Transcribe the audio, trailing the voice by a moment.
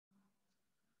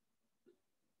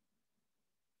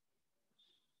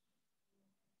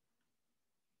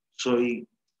Sorry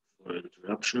for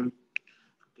interruption.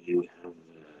 Okay, we have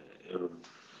error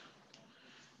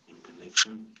in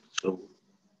connection. So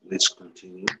let's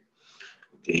continue.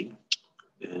 Okay,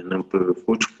 number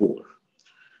 44.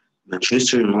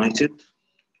 Manchester United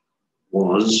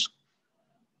was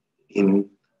in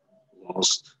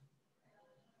last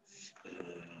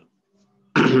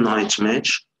night's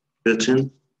match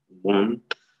beaten, won,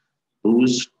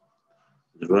 lose.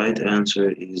 The right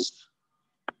answer is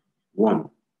 1.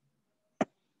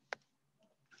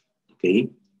 Okay.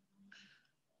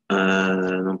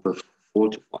 Number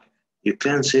 45. You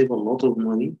can save a lot of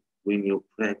money when you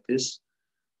practice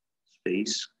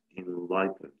space in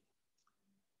library.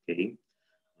 Okay.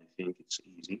 I think it's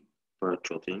easy.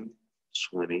 Paratrotting,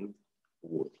 swimming,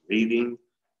 or reading.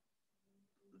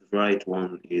 The right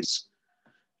one is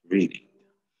reading.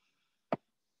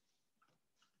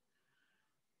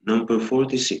 Number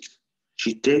 46.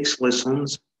 She takes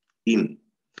lessons in.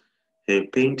 Her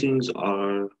paintings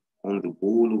are on the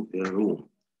wall of her room.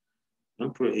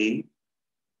 Number 8.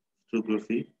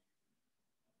 Photography,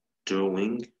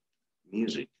 drawing,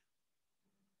 music.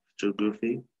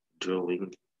 Photography,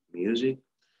 drawing, music.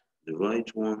 The right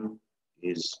one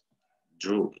is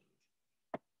drawing.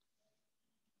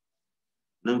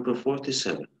 Number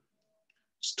 47.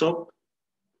 Stop,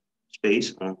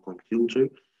 space on computer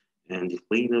and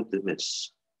clean up the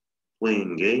mess.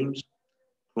 Playing games,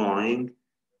 crying,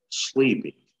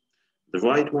 sleeping. The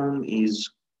right one is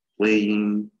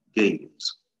playing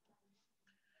games.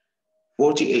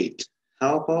 48.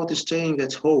 How about staying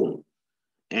at home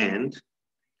and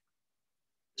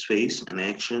space an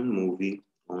action movie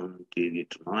on TV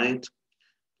tonight,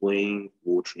 playing,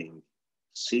 watching,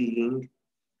 seeing.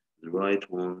 The right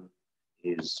one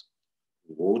is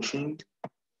watching.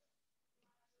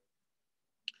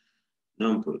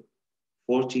 Number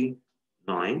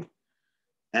 49.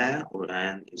 A or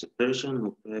an is a person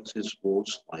who practices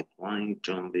sports like running,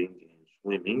 jumping, and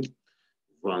swimming.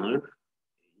 Runner,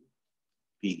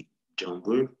 B,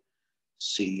 jumper,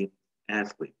 C,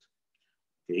 athlete.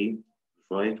 Okay,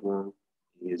 the right one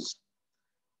is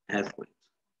athlete.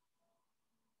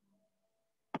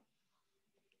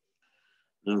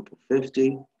 Number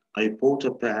 50. I bought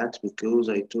a bat because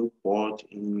I took part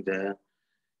in the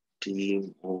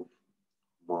team of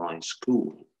my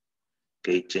school.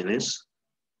 Okay, tennis,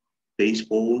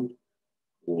 baseball,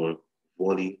 or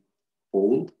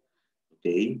volleyball.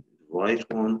 Okay, the right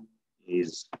one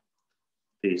is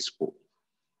baseball.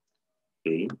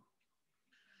 Okay.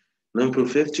 Number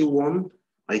 51.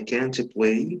 I can't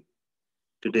play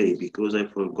today because I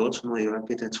forgot my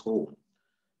racket at home.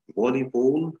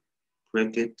 Volleyball,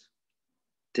 cricket,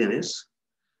 tennis.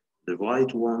 The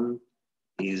right one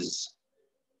is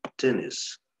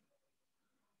tennis.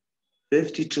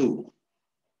 52.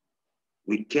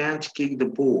 We can't kick the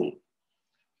ball.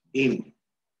 In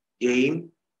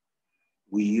game,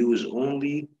 we use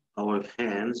only our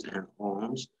hands and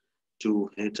arms to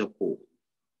hit a ball.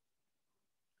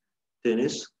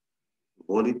 Tennis,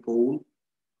 volleyball,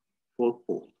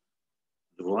 football.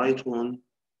 The right one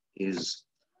is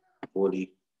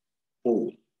volleyball.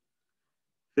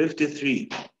 53.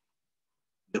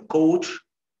 The coach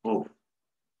of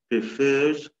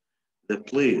prefers the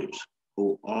players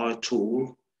who are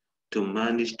told to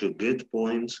manage to get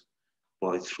points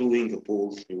by throwing a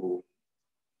ball through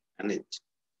a net.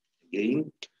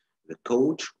 Again, the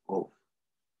coach of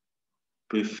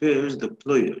prefers the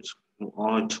players who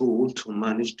are told to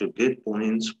manage to get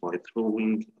points by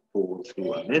throwing a ball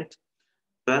through a net.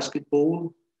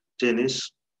 Basketball,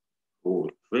 tennis, or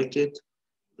cricket.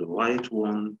 The right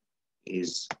one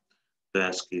is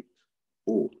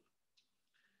basketball.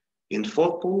 In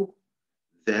football,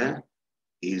 there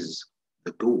is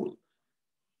the goal.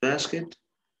 Basket,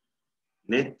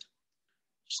 net,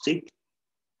 stick.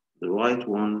 The right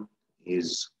one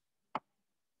is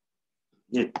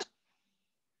net.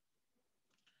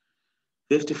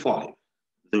 55.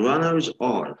 The runners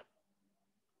are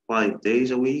 5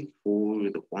 days a week for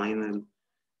the final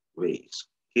race.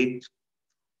 Hit,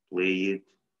 played,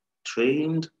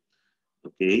 trained.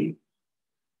 Okay.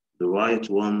 The right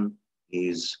one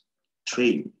is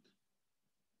trained.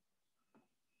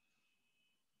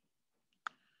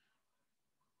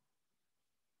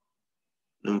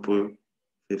 Number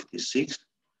 56.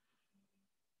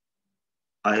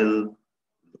 I'll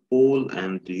the ball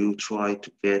and you try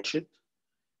to catch it.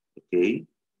 Okay.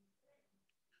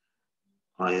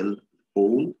 I'll the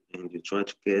ball and you try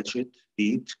to catch it.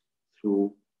 Beat,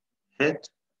 through, head.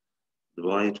 The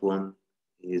right one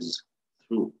is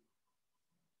through.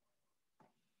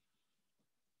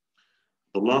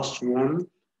 The last one,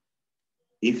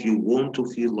 if you want to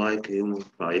feel like a human,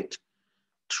 write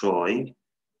try,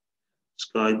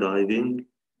 skydiving,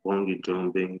 bungee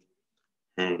jumping,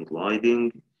 hang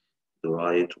gliding. The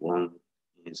right one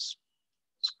is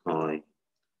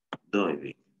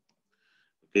skydiving.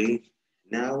 Okay,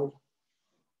 now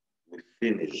we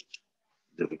finished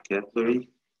the vocabulary,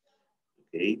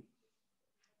 okay,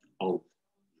 of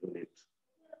unit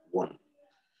 1.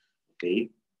 Okay,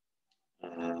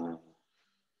 uh,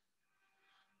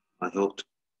 I hope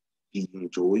you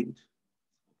enjoyed.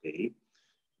 Okay,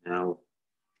 now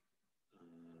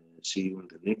see you in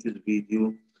the next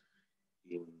video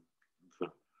in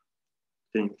grammar.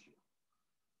 Thank you.